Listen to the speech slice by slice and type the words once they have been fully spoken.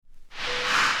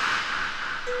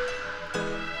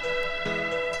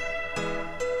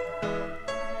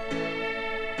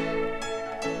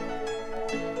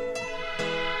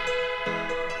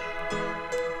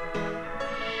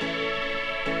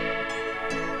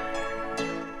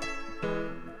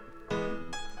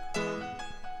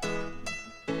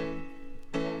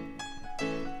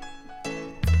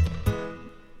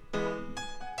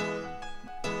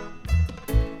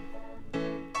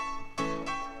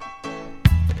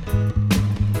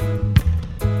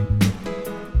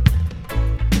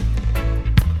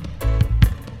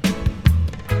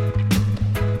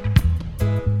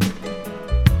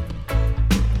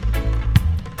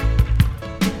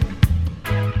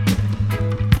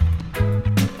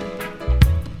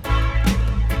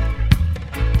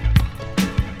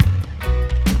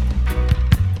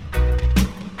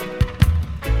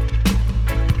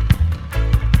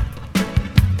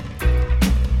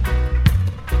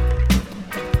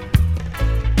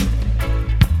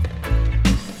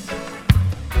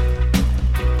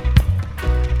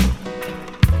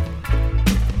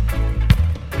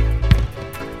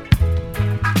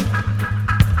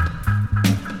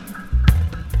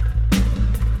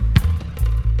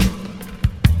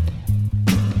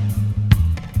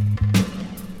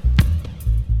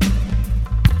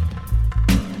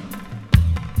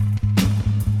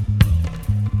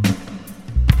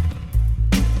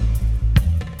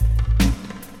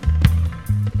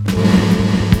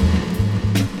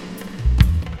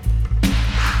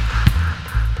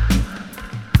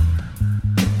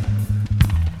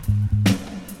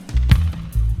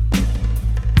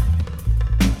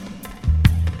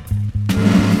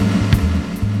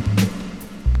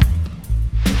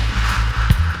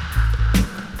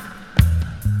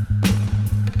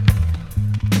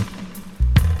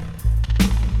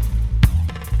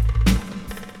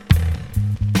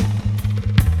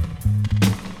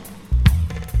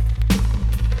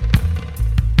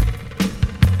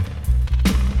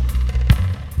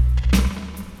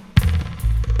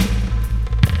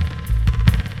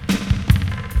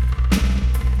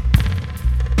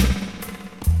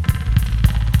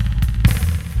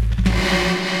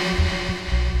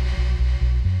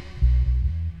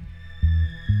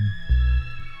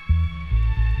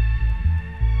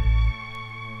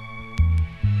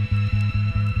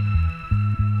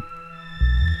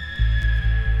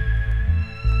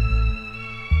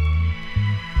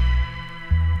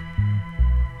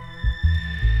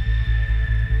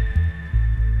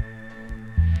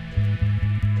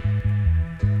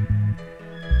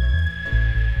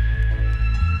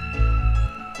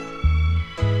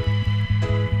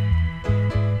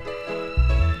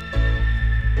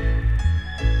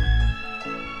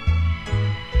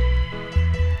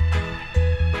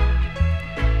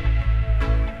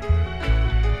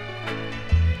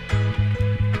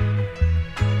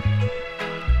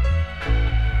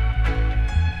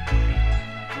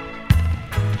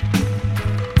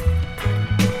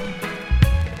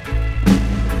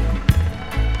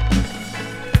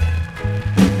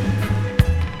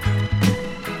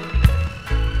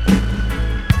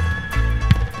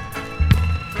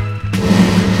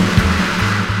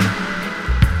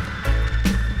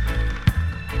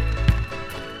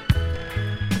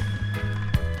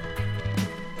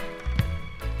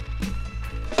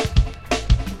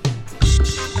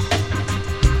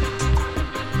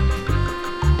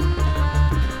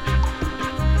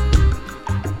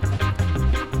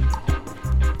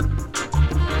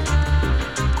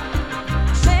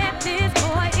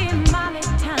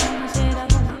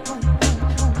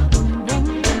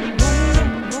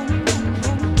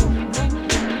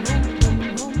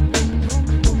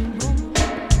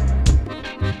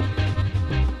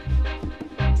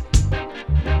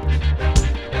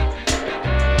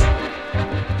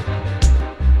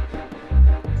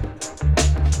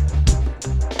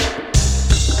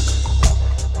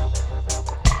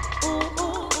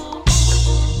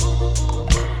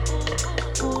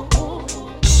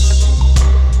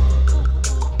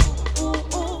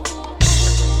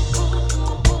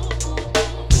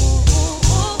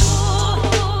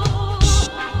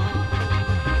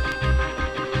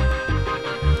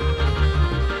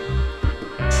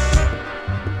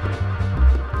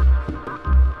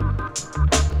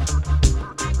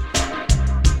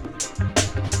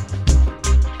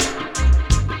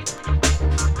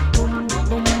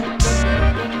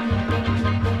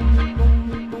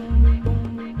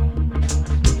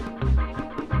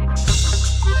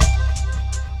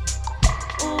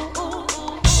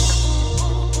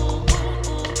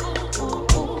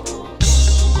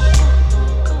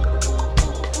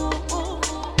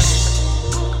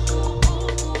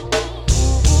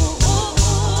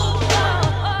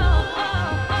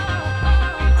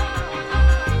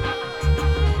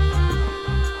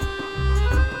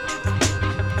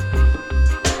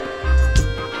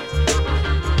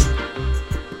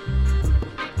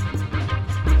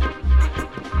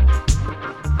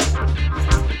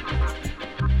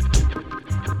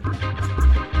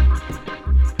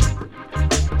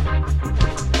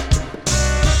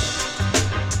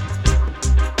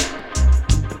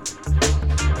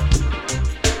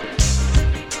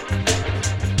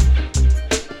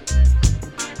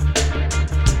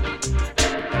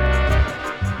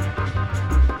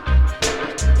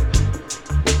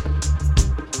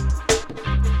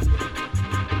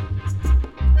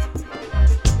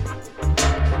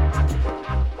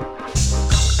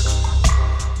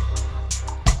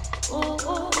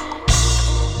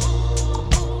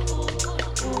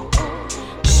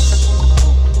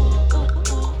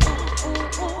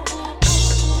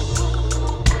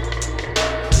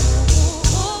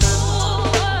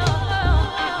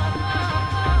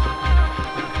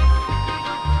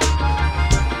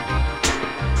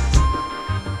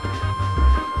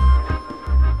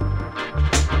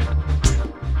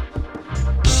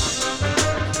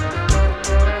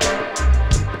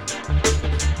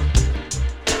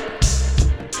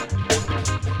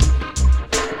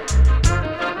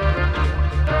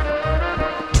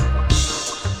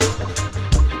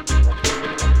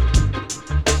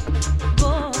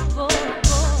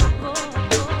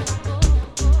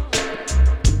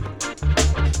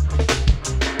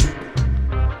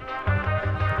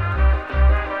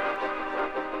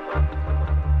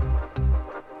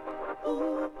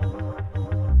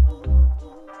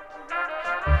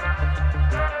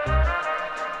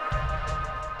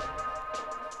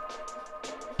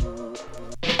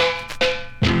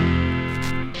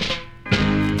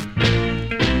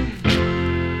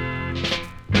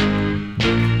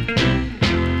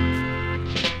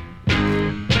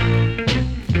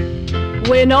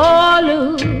Win or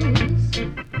lose,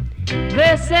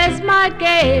 this is my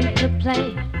game to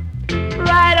play.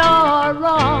 Right or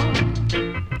wrong,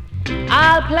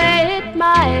 I'll play it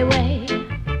my way.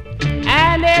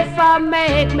 And if I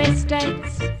make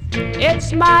mistakes,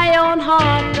 it's my own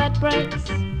heart that breaks.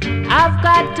 I've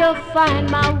got to find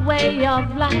my way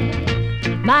of life,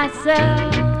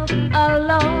 myself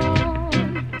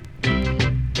alone.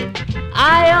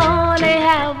 I only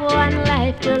have one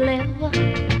life to live.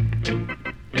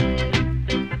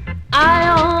 I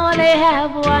only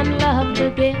have one love to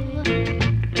give.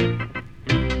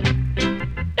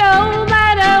 No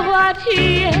matter what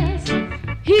he is,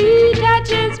 he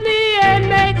touches me and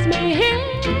makes me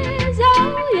his.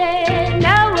 Oh yeah,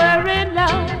 now we're in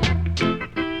love.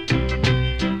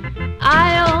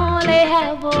 I only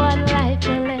have one life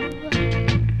to live,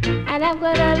 and I'm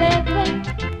gonna live it.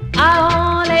 I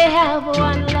only have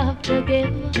one love to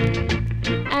give,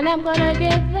 and I'm gonna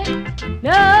give it.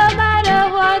 No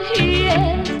matter what he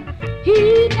is,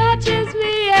 he touches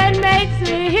me and makes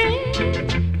me his.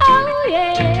 Oh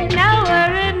yeah, now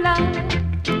we're in love.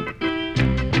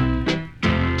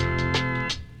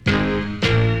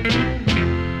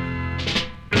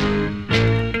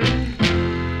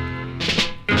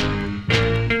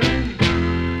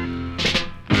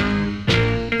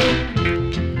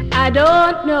 I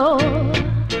don't know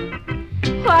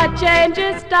what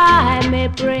changes time may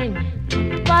bring,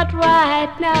 but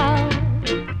right now,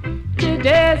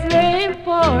 today's the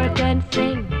important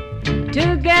thing.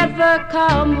 Together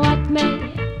come what may,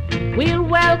 we'll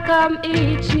welcome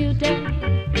each new day,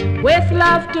 with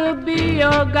love to be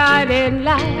your guiding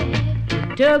light,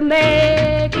 to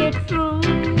make it through.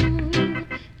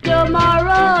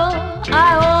 Tomorrow,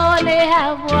 I only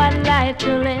have one life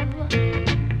to live,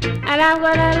 and I'm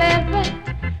gonna live it.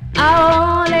 I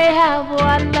only have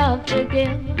one love to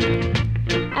give,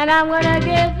 and I'm gonna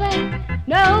give it.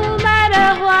 No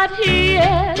matter what he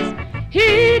is,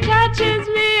 he touches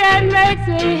me and makes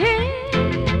me his.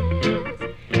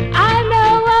 I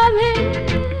know I'm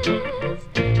his,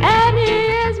 and he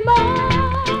is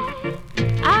mine.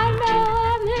 I know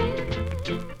I'm his,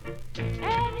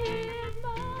 and he is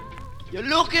mine. You're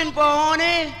looking for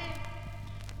honey?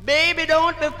 Baby,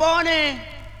 don't be funny.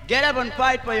 Get up and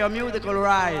fight for your musical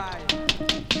right.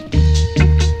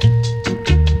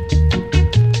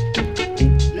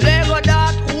 Lego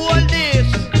that hold this.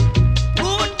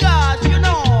 Good God, you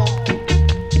know.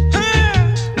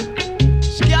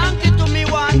 Skank it to me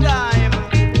one time.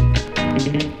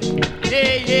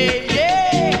 Yeah, yeah,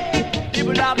 yeah.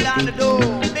 People up down the door.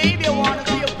 Baby, I wanna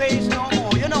see your face no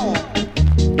more, you know.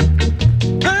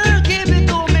 Give it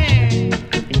to me.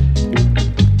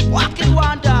 Walk it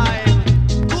one time.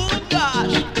 Good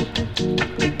gosh.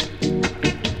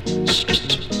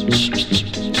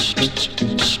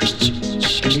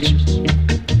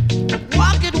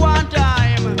 Walk it one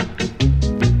time.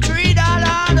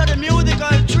 $3 under the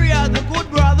musical tree, as the good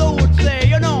brother would say,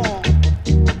 you know.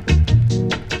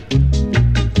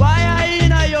 Fire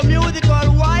in your musical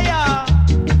wire.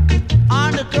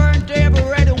 On the turntable,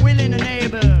 ready, willing, and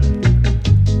able.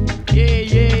 Yeah,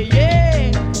 yeah,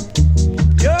 yeah.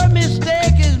 Your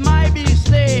mistake is my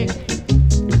mistake.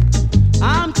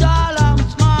 I'm tall, I'm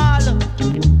small.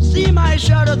 See my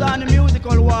shadows on the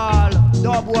musical wall.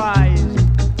 Dub-wise.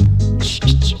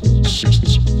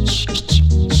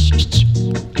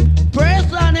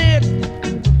 Press on it.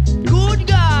 Good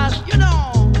gosh, you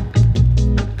know.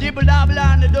 Dibble-dabble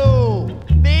on the door.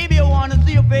 Baby, I wanna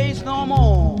see your face no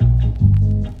more.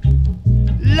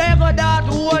 Lego that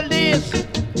hold this.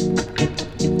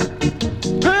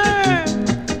 Hey.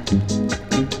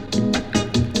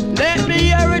 Let me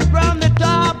hear it from the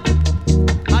top.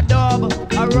 A dub,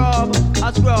 a rub,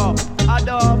 a scrub. A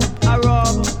dub, a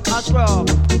rub, a scrub.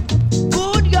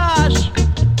 Good gosh.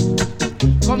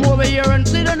 Come over here and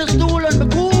sit on the stool and be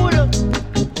cool.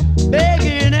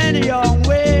 Begging any young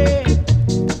way.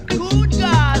 Good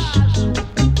gosh.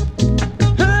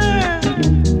 Hey.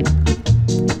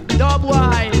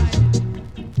 Dub-wise.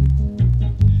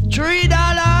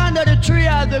 $3 under the tree,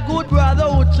 as the good brother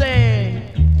would say.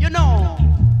 You know,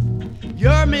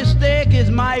 your mistake is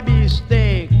my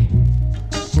mistake.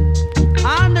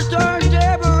 On the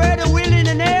turntable,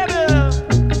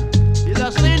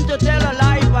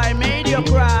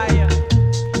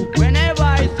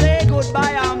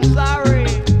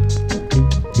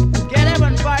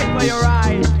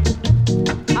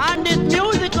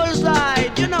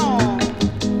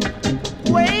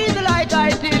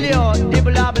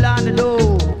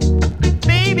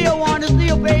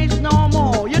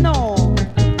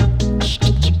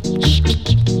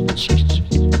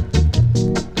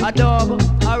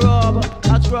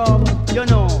 a scrub, you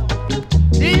know.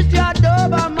 This your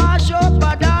dub and mash up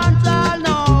a dance all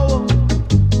now.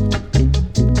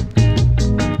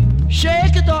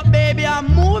 Shake it up, baby, and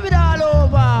move it all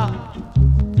over.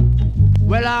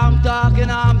 Well, I'm talking,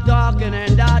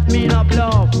 and that mean up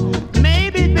love.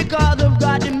 Maybe it's because I've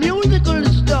got the musical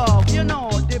stuff, you know,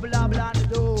 dibble blah and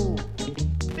do.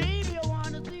 Baby, I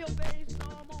wanna see your face no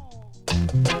more.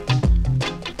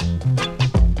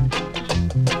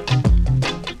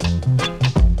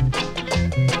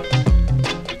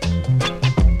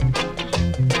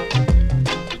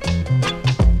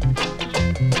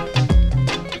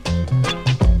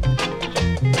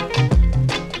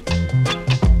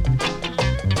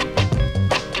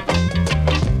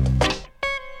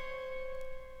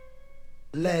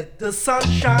 Let the sun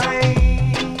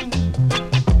shine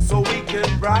so we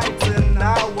can brighten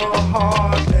our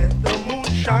heart. Let the moon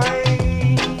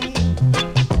shine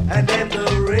and then the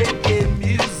reggae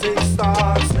music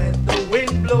starts. Let the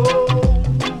wind blow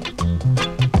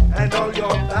and all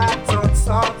your battles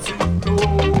start to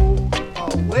blow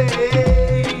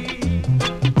away.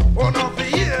 Wanna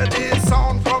hear this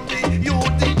sound from the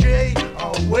UDJ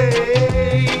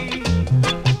away.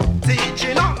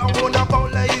 Teaching all I want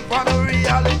about life and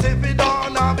reality. We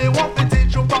don't have me want to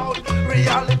teach you about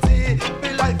reality.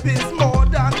 My life is more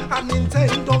than a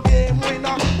Nintendo game. We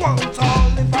not want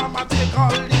all if I'ma take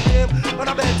all the game. But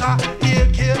I better hear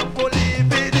carefully.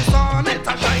 Be the sun, it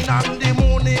a shine and the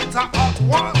moon, it a hot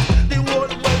one. The whole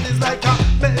world is like a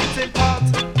melting pot.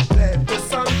 Let the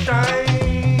sun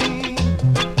shine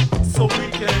so we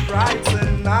can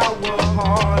brighten our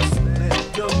hearts.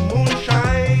 Let the moon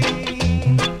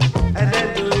shine and then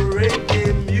the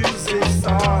reggae music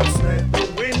starts. Let the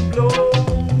wind blow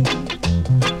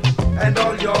and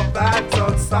all your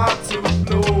battles start to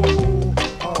blow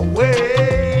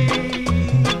away.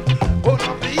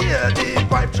 Wanna hear the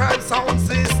Vibe Tribe sound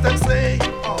system say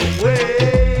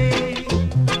away.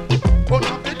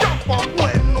 Wanna be jump up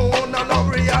when no love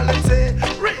reality.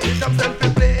 Rhythms and we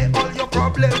play all your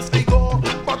problems we go.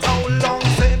 But how long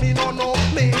say me no know,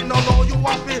 you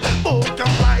have to book a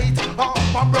flight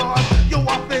off abroad. You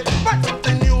have to find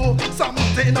something new,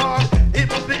 something hard.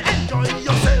 Even to enjoy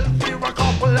yourself for a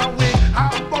couple of weeks.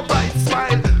 Have a bright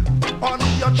smile on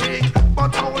your cheek.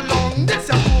 But how long this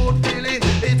a good feeling?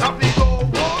 It have to go,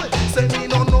 boy. Say me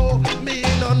no know.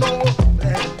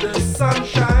 Let the sun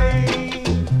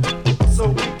shine so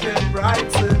we can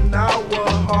brighten our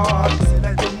hearts.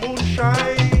 Let the moon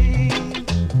shine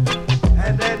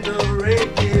and then the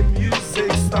reggae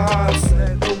music starts.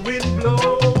 Let the wind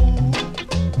blow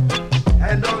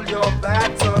and all your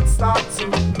battles start to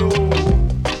blow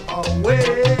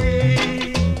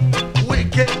away.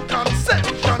 Wicked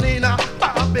conception in a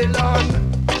Babylon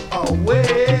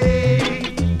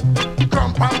away.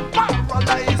 Crump and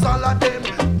paralyze all of them.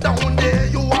 Down there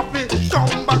you have to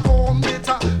come back home. It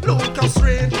look a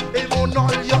strange. Even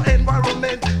all your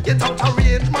environment get out of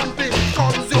range. Man fi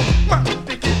consume, man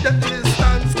fi keep the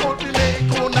distance. But we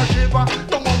make on a shiver.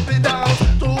 Don't want to dance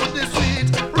to the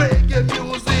sweet reggae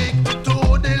music, to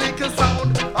the little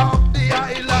sound of the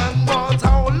island. But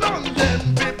how long them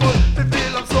people fi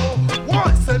feel up so?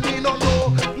 Why say me no know,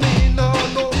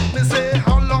 me say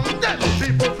how long them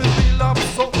people fi feel up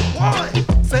so? Why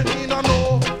say me no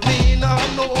know,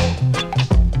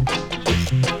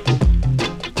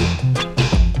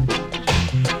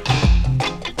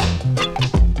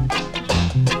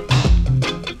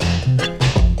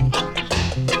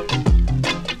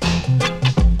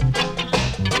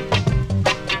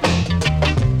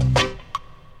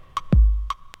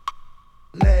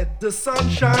 Let the sun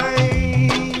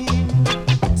shine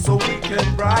so we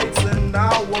can brighten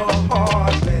our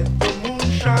heart. Let the moon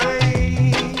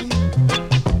shine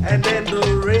and then the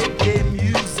reggae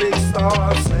music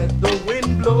starts. Let the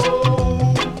wind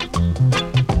blow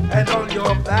and all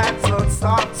your battles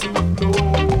start to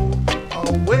blow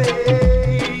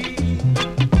away.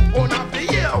 Wanna be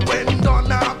here when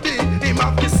done a bit, him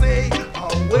have to say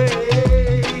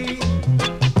away.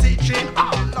 Teaching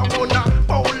all I wanna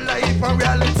about life and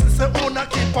reality. Say wanna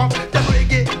keep up the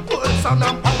reggae, full sound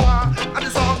and power. And the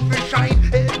sun will shine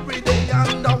every day.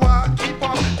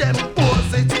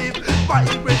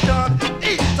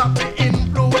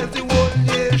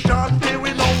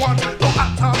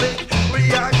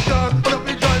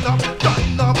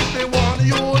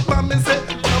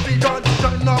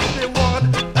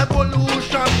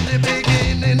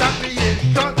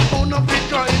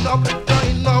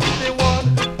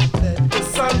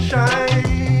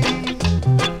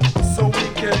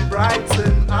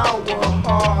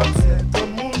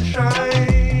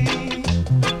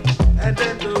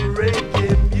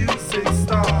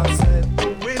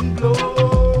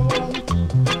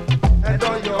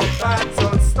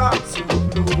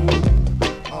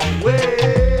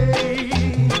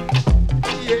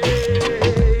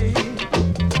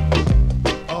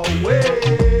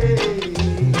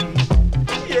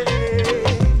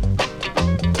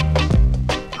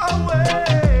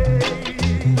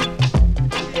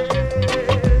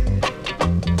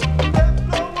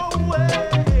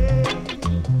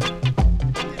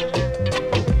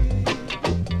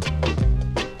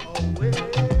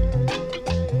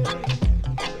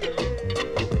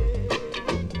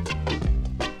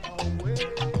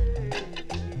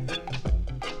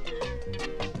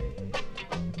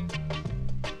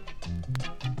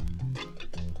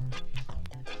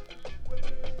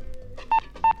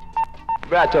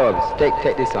 Right, Tubbs,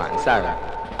 take this one, Sarah.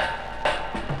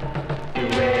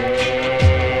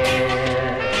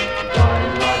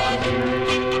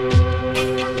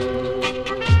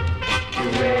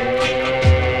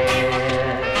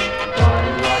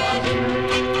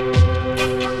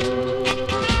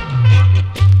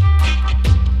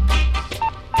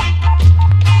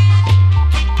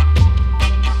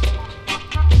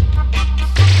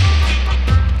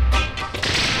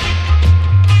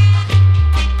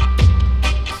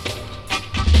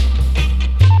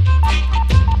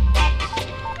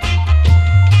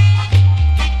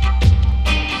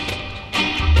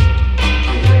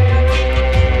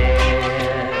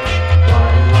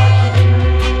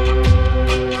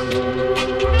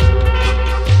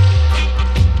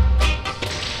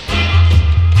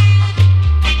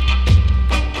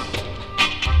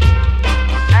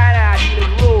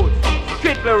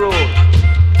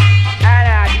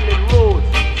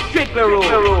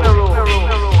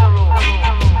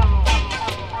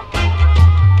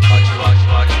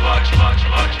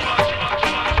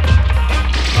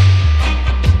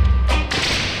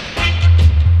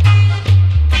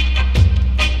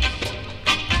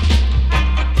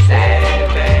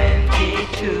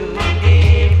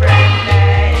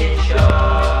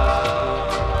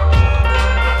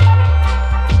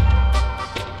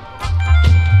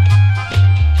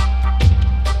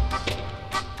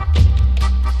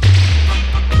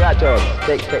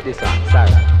 Take this one,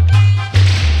 Sarah.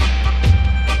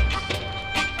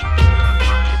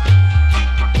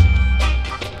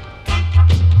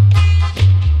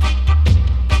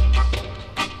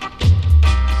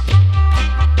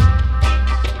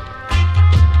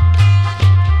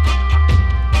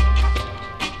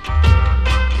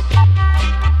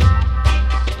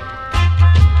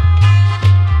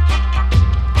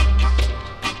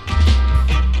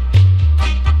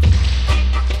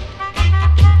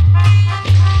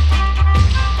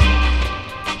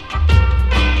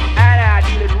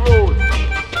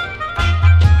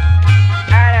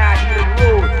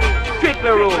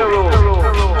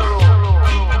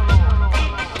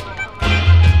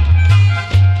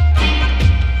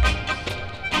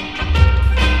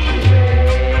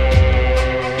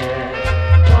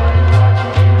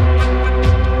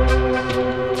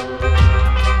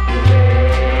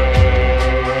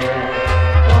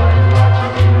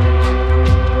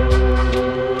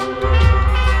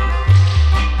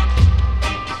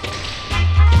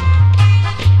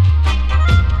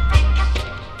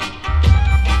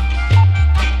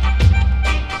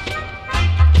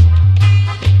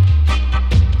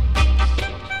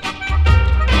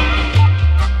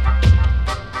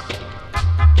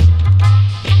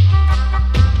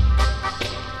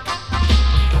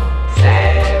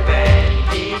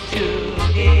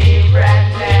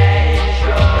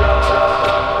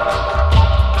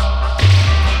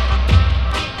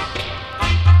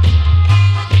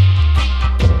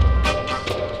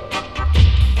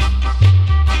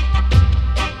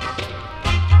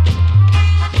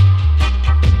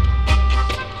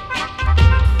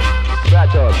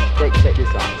 Take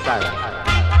this one, Sarah.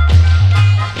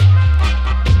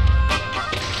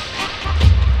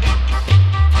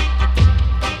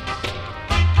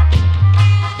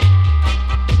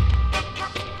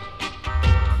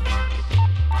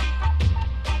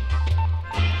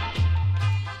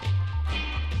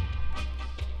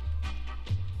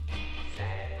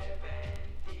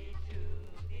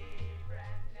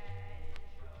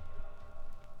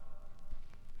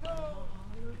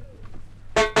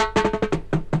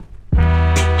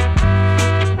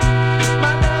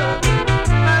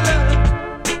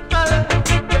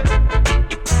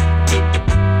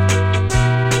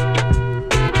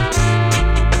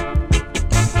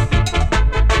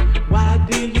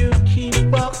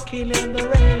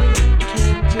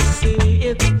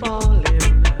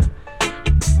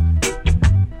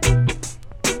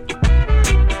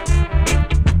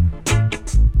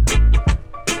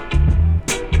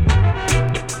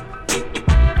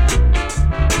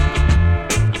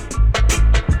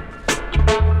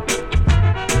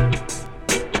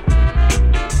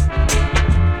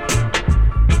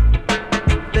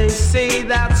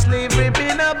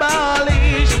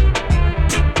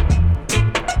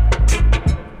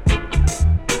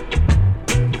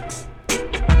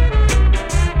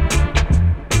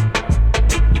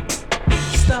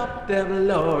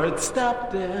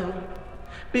 Stop them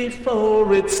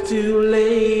before it's too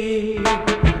late.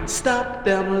 Stop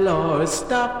them, Lord,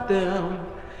 stop them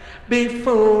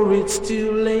before it's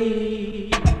too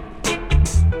late.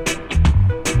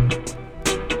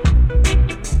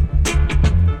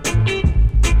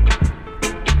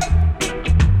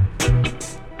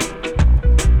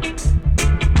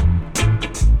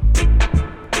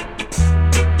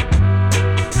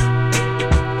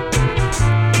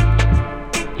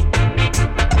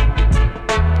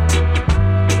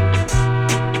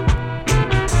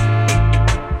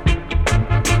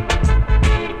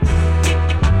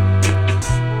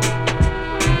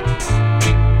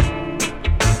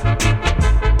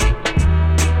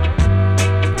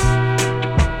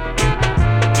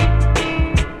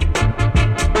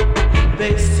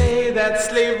 that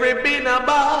slavery been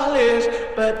abolished,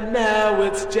 but now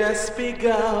it's just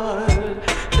begun.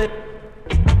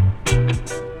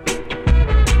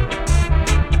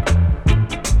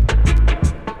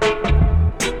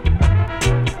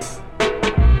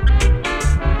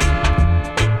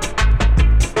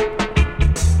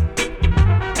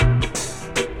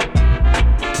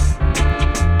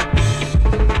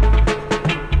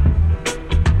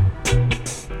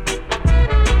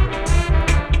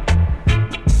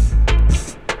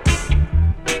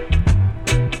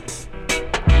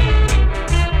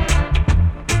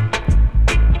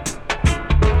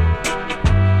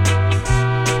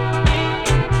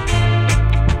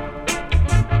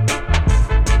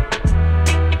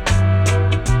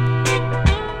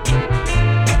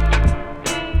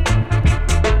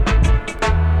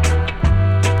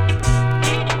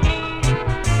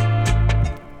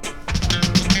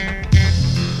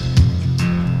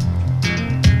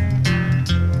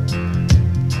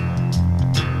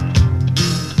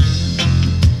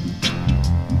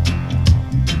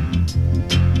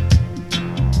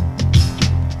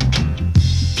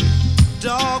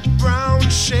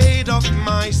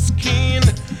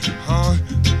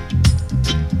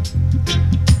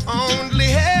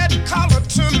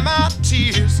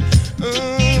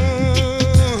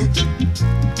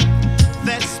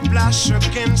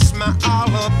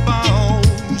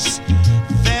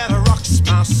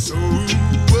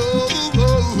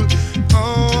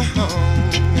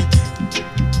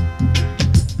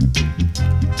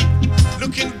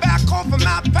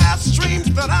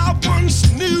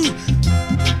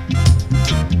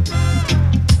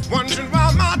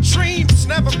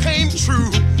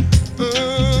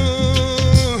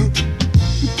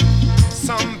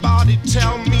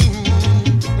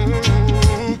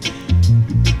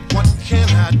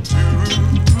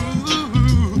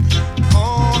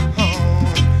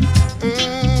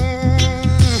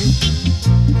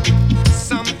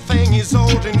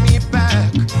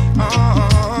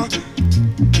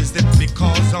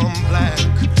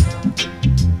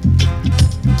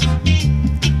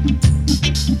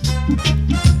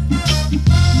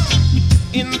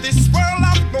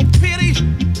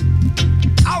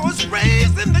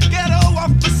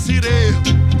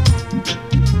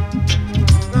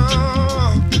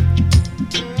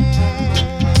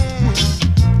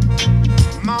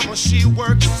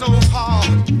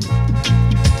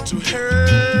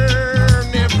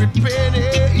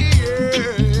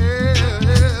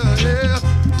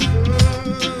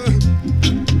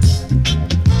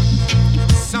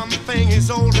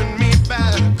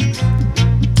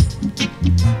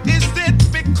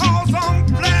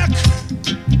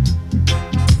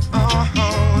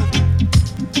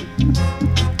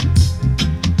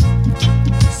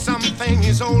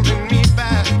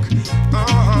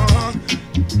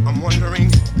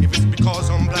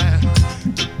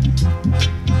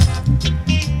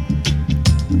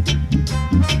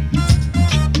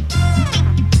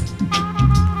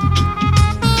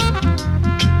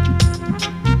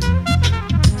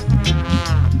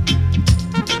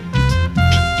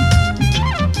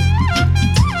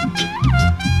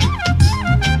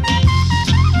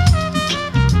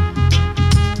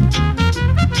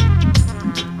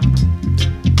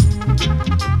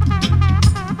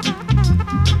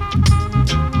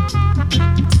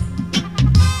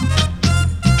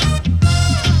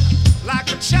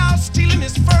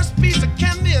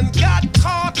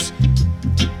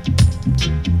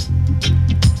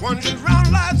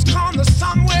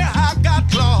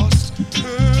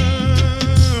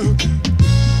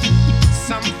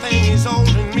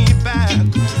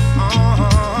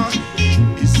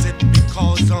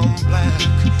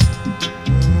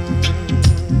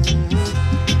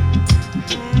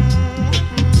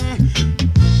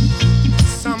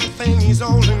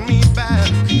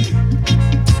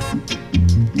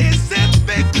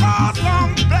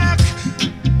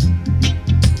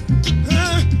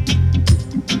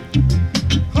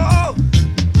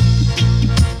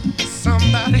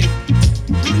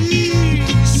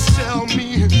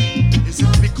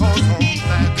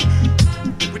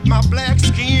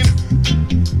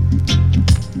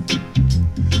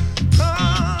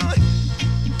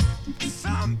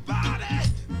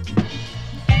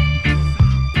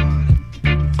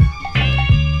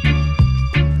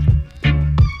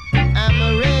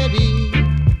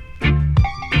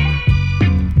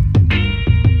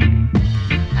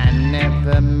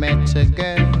 a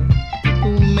girl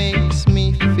who makes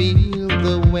me feel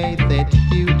the way that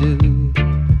you do,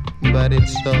 but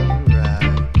it's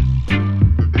alright.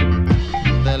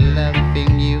 The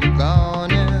loving you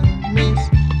gonna miss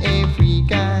every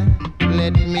guy.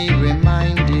 Let me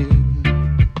remind you,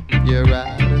 you're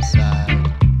out of sight.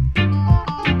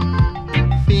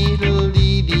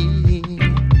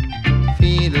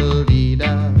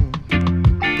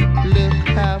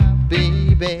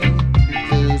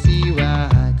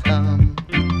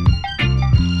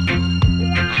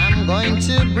 going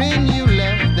to bring you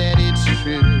love that it's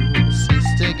true.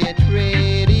 Sister, get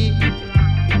ready.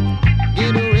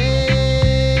 Get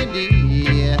ready.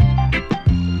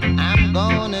 I'm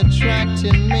gonna try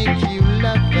to make you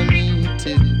love me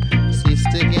too.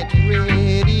 Sister, get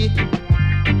ready.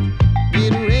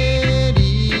 Get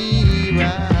ready.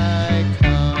 I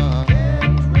come.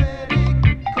 Get ready,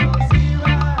 'cause here I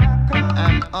come.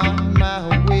 I'm on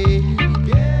my way.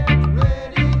 Get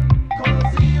ready,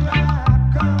 'cause here I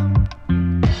come.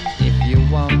 If you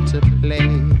want to play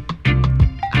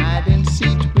hide and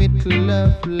seek with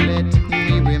love, let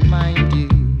me remind you,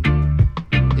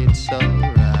 it's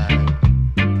alright.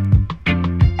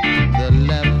 The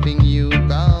loving you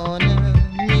gonna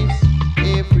miss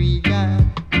every guy,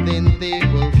 then they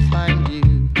will find you.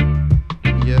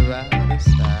 You're out of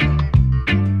sight.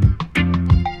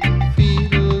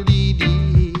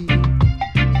 Fiddle-dee-dee,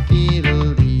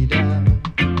 fiddle-dee-da.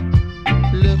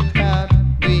 Look out,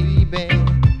 baby,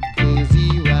 'cause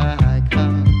here I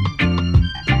come.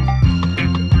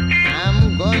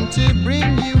 I'm going to bring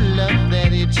you love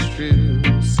that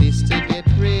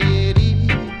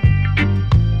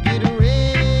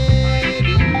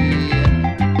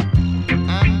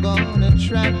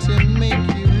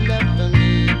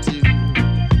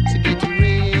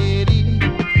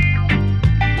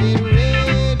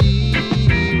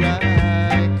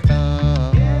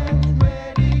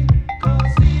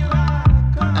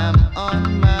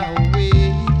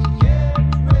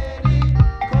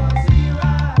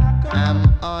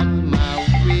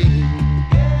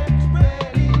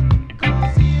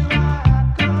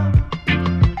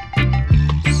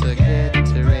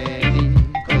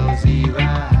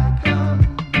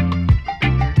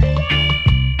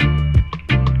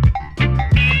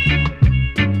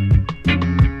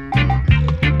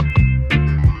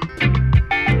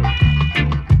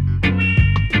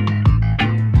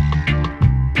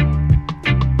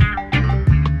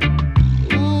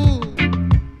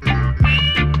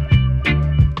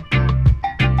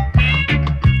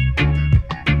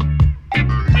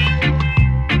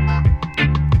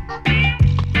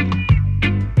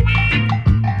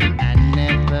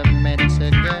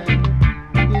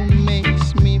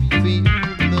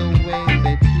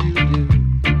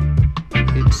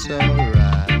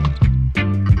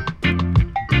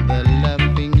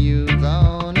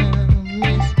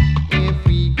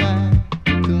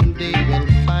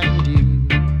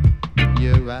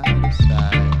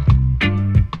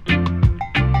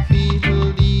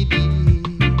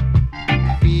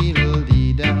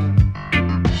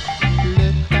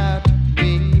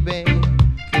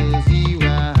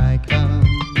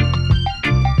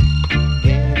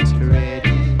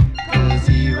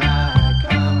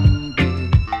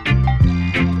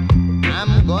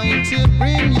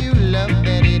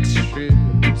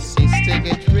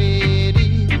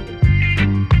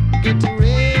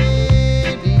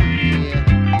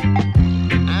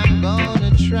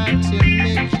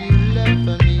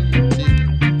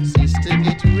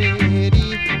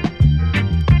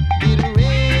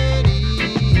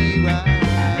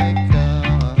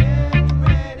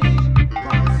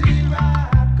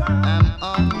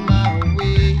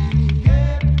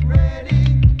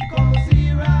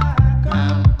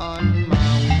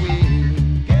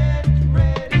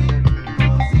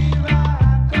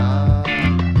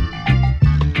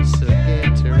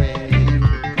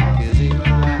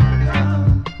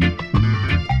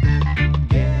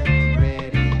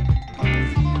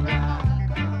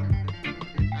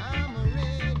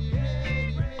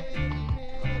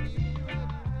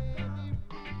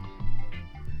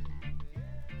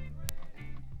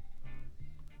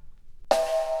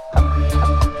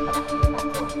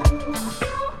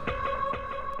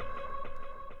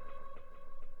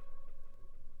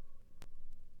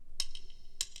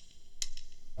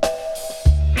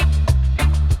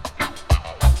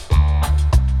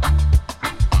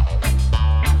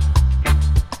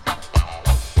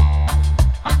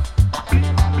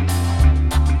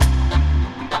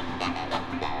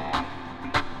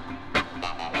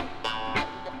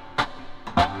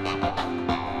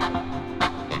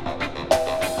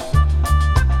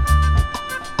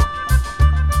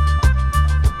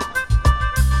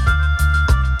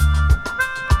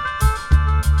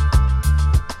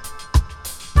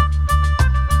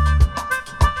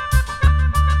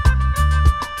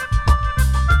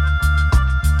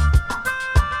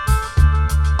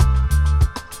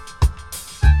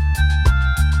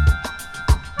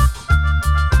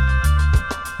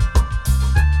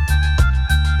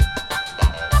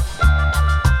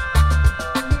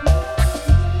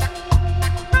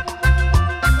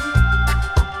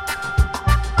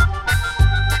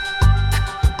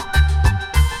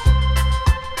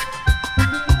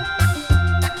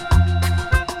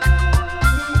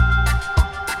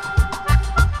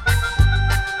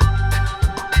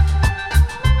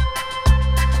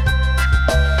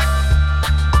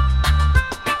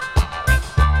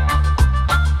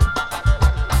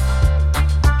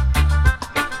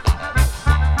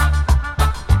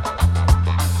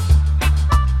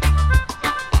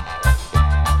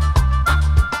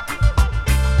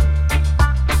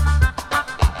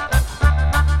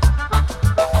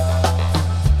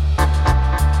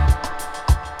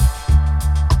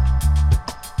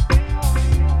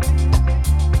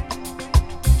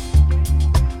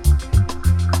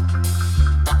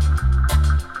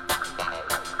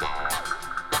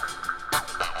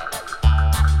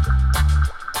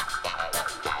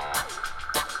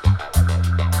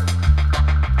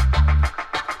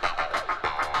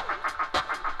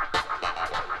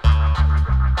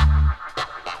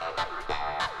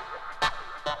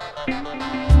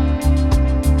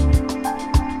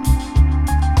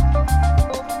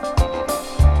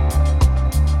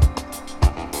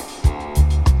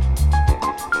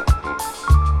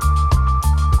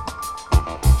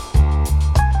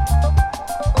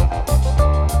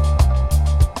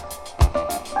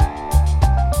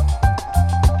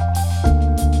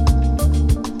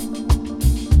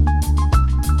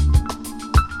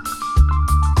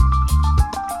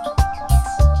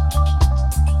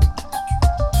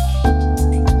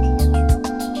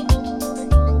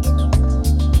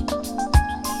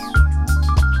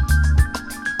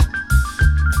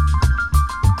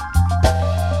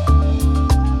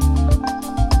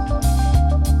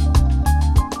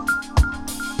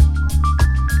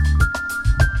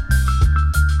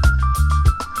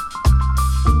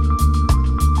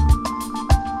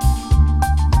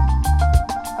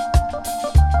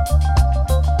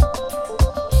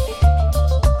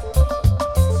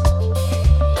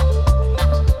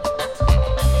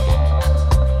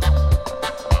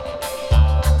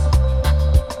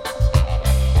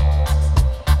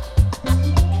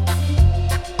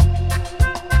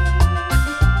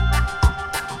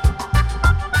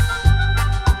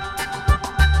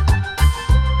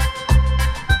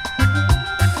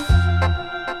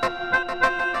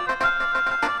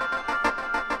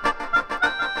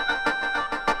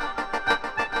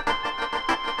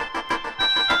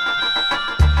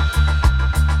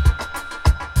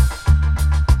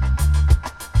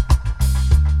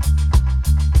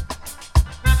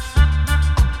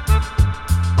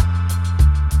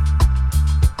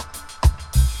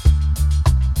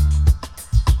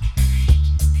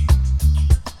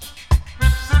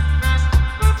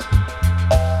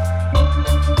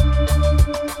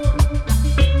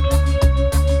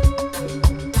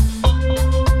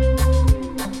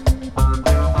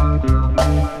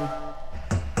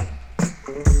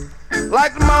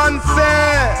Like the man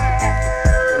said,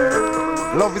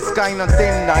 love is kind of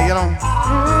tender, you know.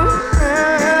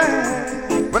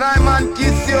 When I man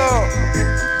kiss you,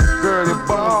 girl, you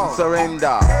bound to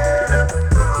surrender.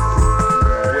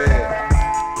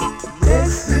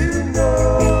 Yes, you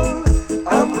know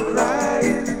I'm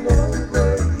crying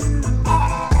over you,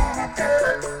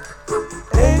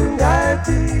 and I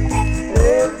did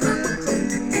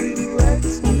everything you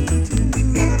asked me to.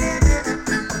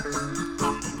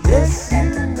 Yes,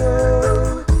 you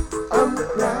know I'm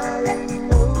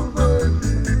crying over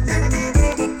you,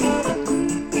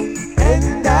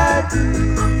 and I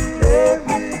did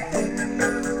everything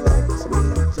you asked me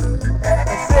to. I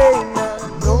say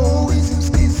now, no isms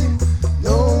kissing,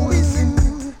 no ism,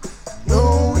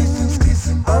 no isms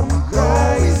kissing. I'm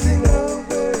crying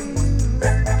over you.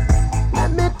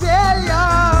 Let me tell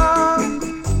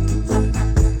you,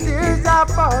 tears are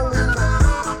falling.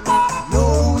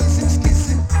 No isms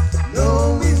kissing,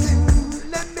 no ism.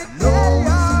 Let me tell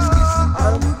you,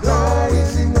 I'm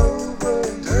crying over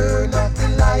you. Turn off the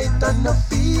light and no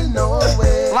feel no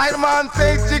way. Like the man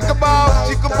says, chicka bow,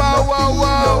 wow,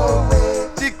 wow.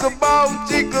 Chicka bow,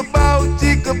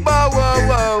 wow,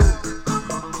 wow.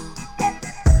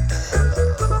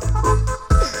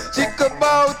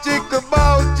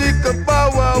 Chicka bow,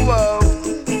 wow, wow.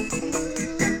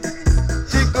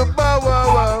 Chicka bow,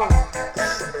 wow, wow.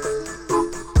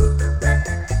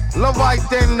 Love I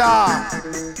tender.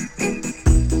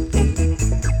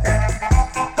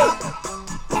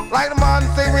 Like the man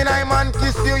say, when I man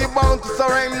kiss you, you bound to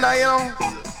surrender, you know.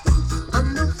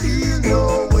 I'm not feel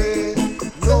no way,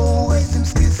 no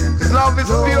isms kissing. 'Cause love is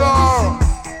pure,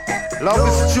 love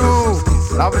is true,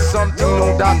 love is something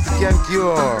no doctor can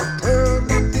cure. Turn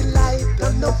off the light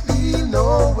and no feel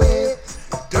no way.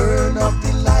 Turn off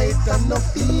the light and no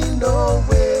feel no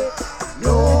way.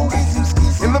 No isms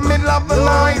kissing. In the middle of the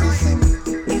night,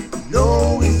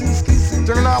 No isms kissing.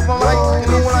 turn off the light,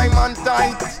 you know when I'm on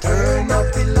tight. Turn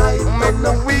off the light. Make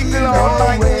the wiggle all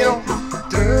night, you know.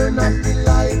 Turn off the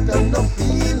light and no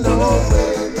feel no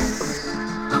way.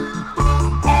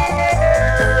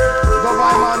 Love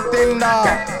I'm on tender.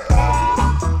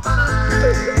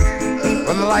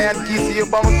 When the lion kiss you, you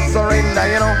bound to surrender,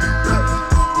 you know.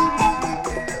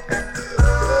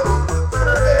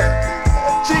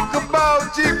 Chicka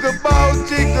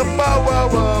bow, wow,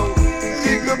 wow.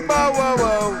 Chicka bow, wow,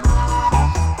 wow.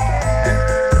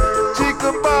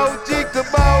 Chicka bow,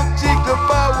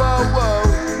 wow, wow.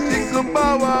 Chicka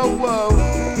bow, wow, wow.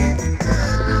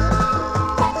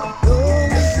 No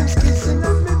isms kissing.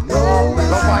 No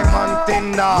Love I'm on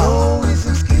tender.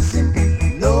 isms kissing.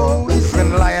 No isms. When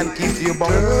the lion kiss you,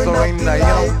 bound to Turn off the surrender, you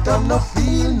know. light and no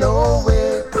feel no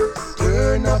way.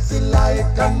 Turn off the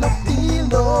light and no feel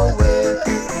no way.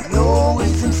 No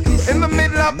isms kissing. In the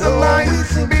middle of the No night,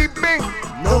 ism. beeping.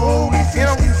 No isms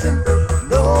kissing,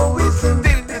 no whistling.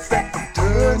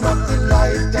 Turn up the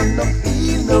light and no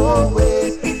feel no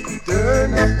way.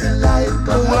 Turn up the light and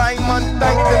no Why man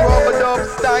like the rubber dub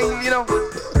style, you know?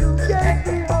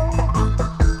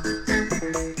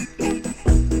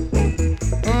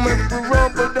 Make the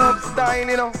rubber dub style,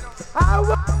 you know?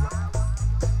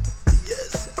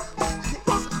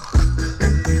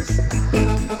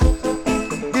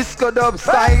 Disco dub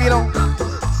style, you know?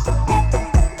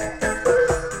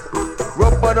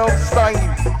 Rubber dub style.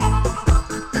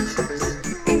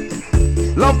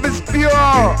 Love is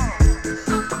pure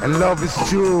and love is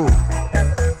true.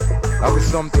 Love is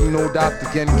something no doctor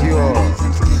can cure.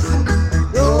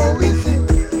 No whistling,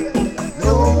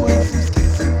 no whistling,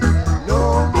 kissing, no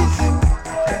whistling.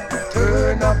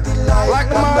 Turn up the light. Like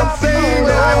the man say,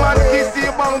 when I man kiss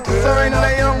you, bound to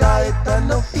surrender, you know? Light and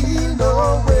no feel no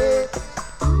way.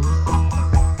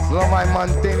 So my man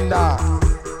tender.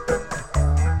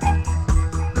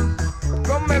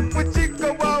 Come make we chick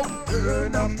about.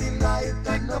 Turn up the light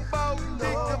and no feel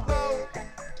no way.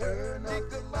 Turn up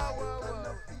the light and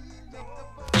no feel no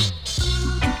way.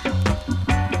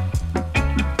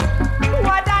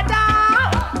 Wadada.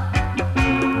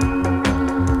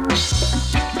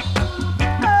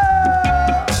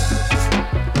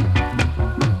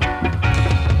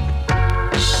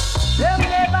 Them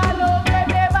never love, them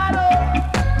never love.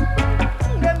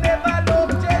 Them never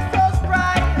love Jesus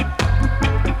Christ.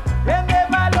 Them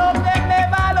never love, them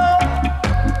never love.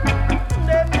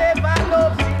 Them never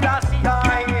love Selassie.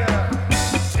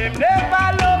 Them never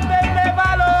love, them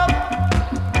never love.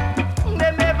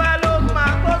 Them never love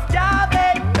Marcus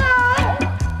Garvey. No.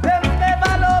 Them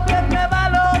never love, them never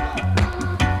love.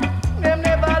 Them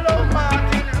never love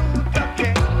Martin Luther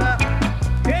King.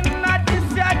 In a this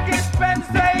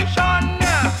dispensation,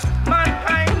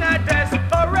 mankind are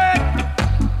desperate.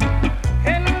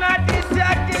 In a this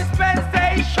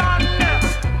dispensation,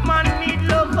 man need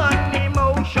love and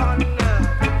emotion.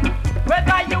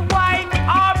 Whether you white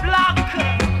or black,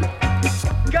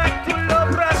 got to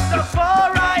love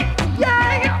Rastafari.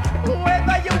 Yeah.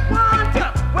 Whether you want,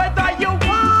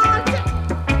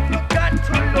 you got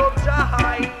to love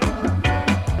Jahai.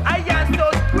 I ask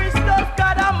those Christos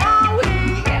God Amawi.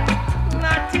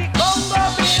 Nati Congo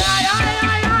be ay.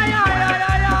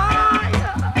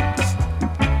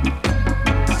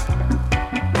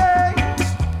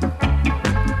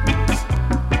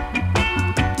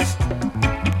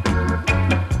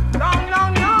 Long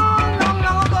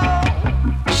ago.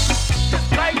 This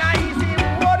kinda easy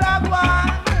would have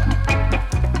gone.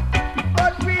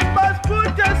 But we must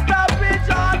put a stoppage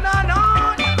on and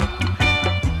on.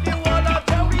 The wall of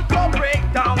Jericho break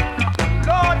down.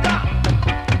 Lord,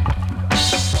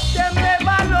 them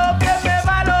never love, them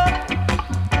never love.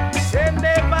 Them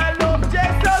never love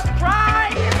Jesus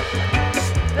Christ.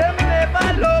 Them never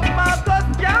love Marcus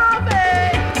Garvey.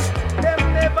 Them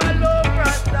never love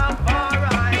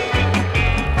Rastafari.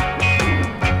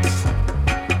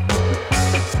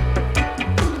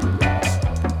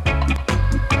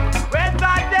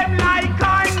 Whether them like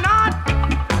or not,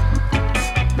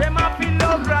 them a feel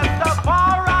love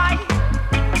Rastafari.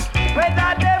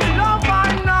 Whether them love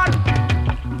or not,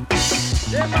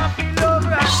 them a feel love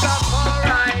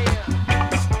Rastafari.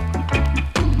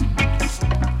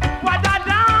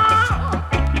 Wadada.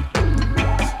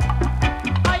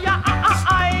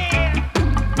 Ay.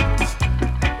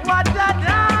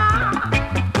 Wadada.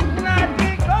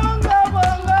 Nati Congo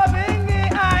bongo bingi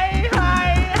ay.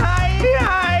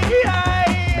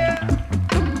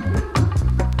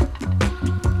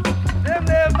 Them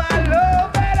never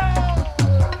love hello.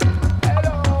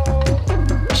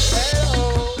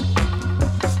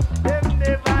 Them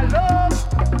never love.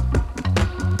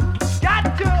 Got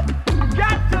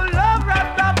to love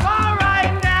Rastafari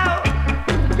now.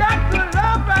 Got to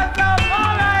love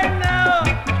Rastafari now.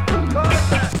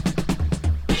 'Cause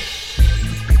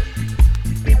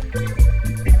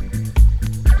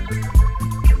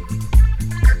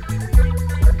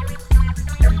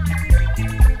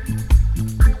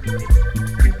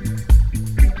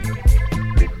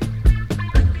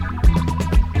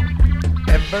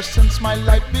Ever since my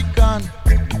life begun,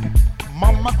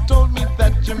 Mama told me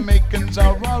that Jamaicans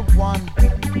are all one.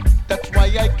 That's why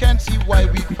I can't see why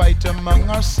we fight among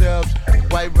ourselves,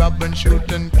 why rob and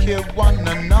shoot and kill one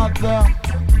another.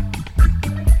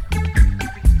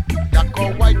 Black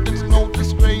or white, it's no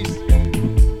disgrace.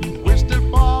 We're still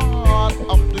part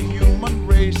of the human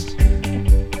race.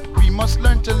 We must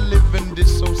learn to live in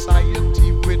this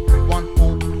society with one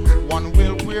hope, one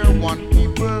will, we're one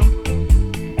people.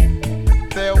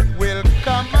 There will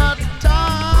come a time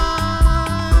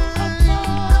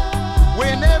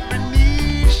when every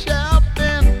knee shall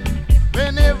bend,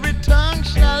 when every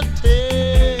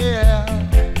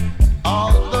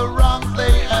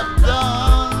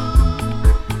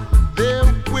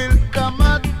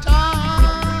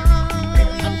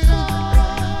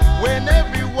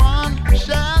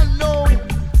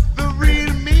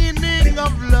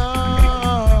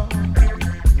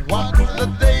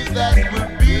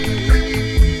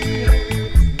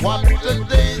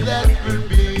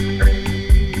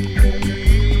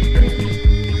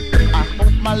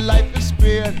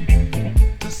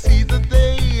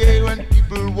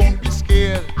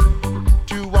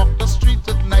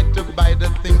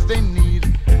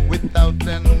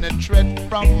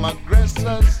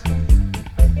aggressors.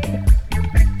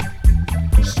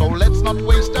 So let's not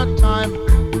waste our time.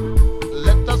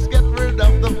 Let us get rid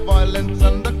of the violence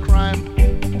and the crime.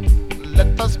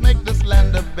 Let us make this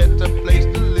land a better place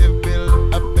to live,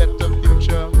 build a better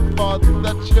future for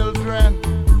the children.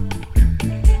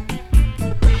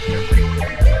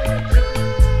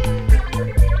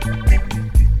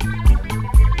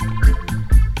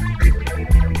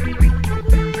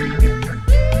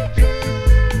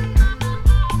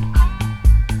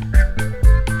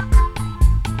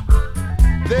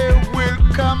 There will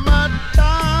come a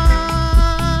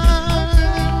time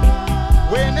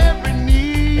when every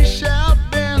knee shall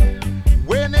bend,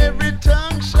 when every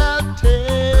tongue shall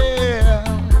tell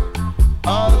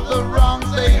all the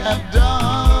wrongs they have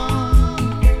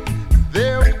done.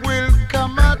 There will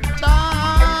come a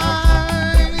time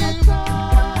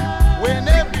when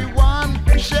everyone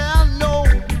shall know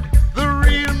the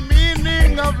real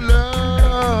meaning of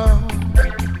love.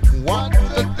 What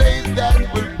a day that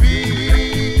will be.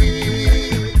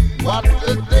 What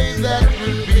a day that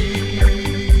will be.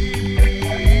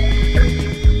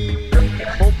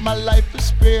 Hope my life is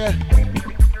spared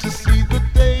to see the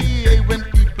day when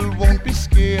people won't be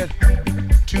scared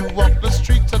to walk the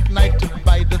streets at night to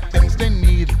buy the things they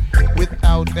need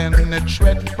without any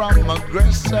threat from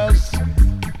aggressors.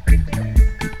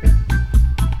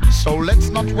 So let's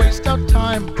not waste our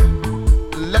time.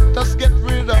 Let us get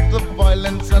rid of the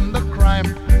violence and the crime.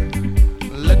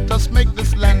 Let us make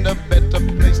this land a better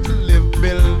place to live,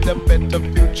 build a better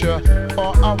future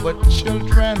for our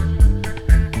children.